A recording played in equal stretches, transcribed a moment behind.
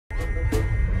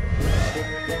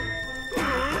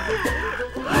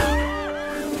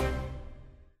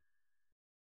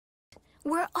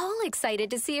We're all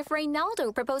excited to see if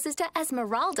Reynaldo proposes to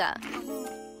Esmeralda.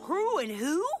 Who and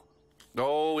who?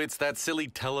 Oh, it's that silly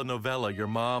telenovela your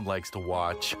mom likes to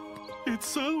watch. It's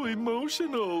so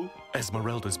emotional.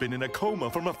 Esmeralda's been in a coma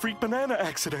from a freak banana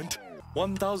accident.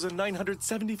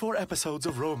 1,974 episodes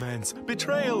of romance,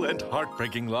 betrayal, and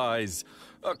heartbreaking lies.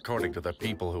 According to the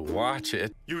people who watch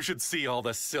it, you should see all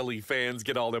the silly fans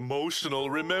get all emotional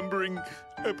remembering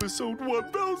episode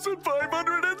 1,562.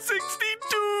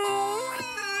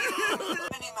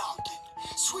 Any mountain,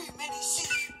 swim any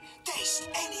sea, taste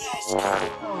any ice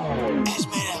cream.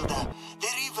 Esmeralda, the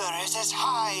river is as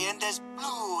high and as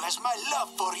blue as my love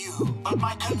for you, but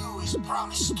my canoe is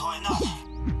promised to another.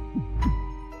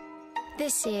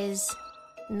 This is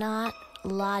not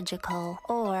logical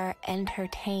or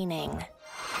entertaining.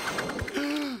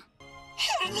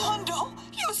 Hernando,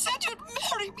 you said you'd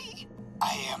marry me.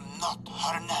 I am not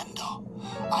Hernando.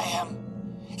 I am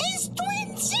his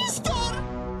twin sister.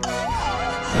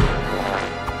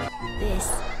 This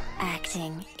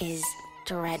acting is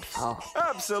dreadful.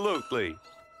 Absolutely.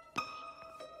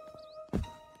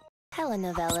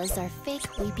 Telenovelas are fake,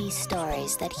 weepy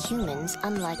stories that humans,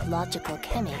 unlike logical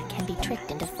chemi, can be tricked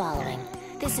into following.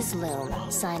 This is Loom,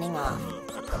 signing off.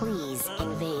 Please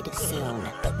invade soon.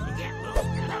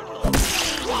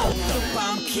 The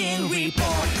Pumpkin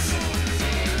Report.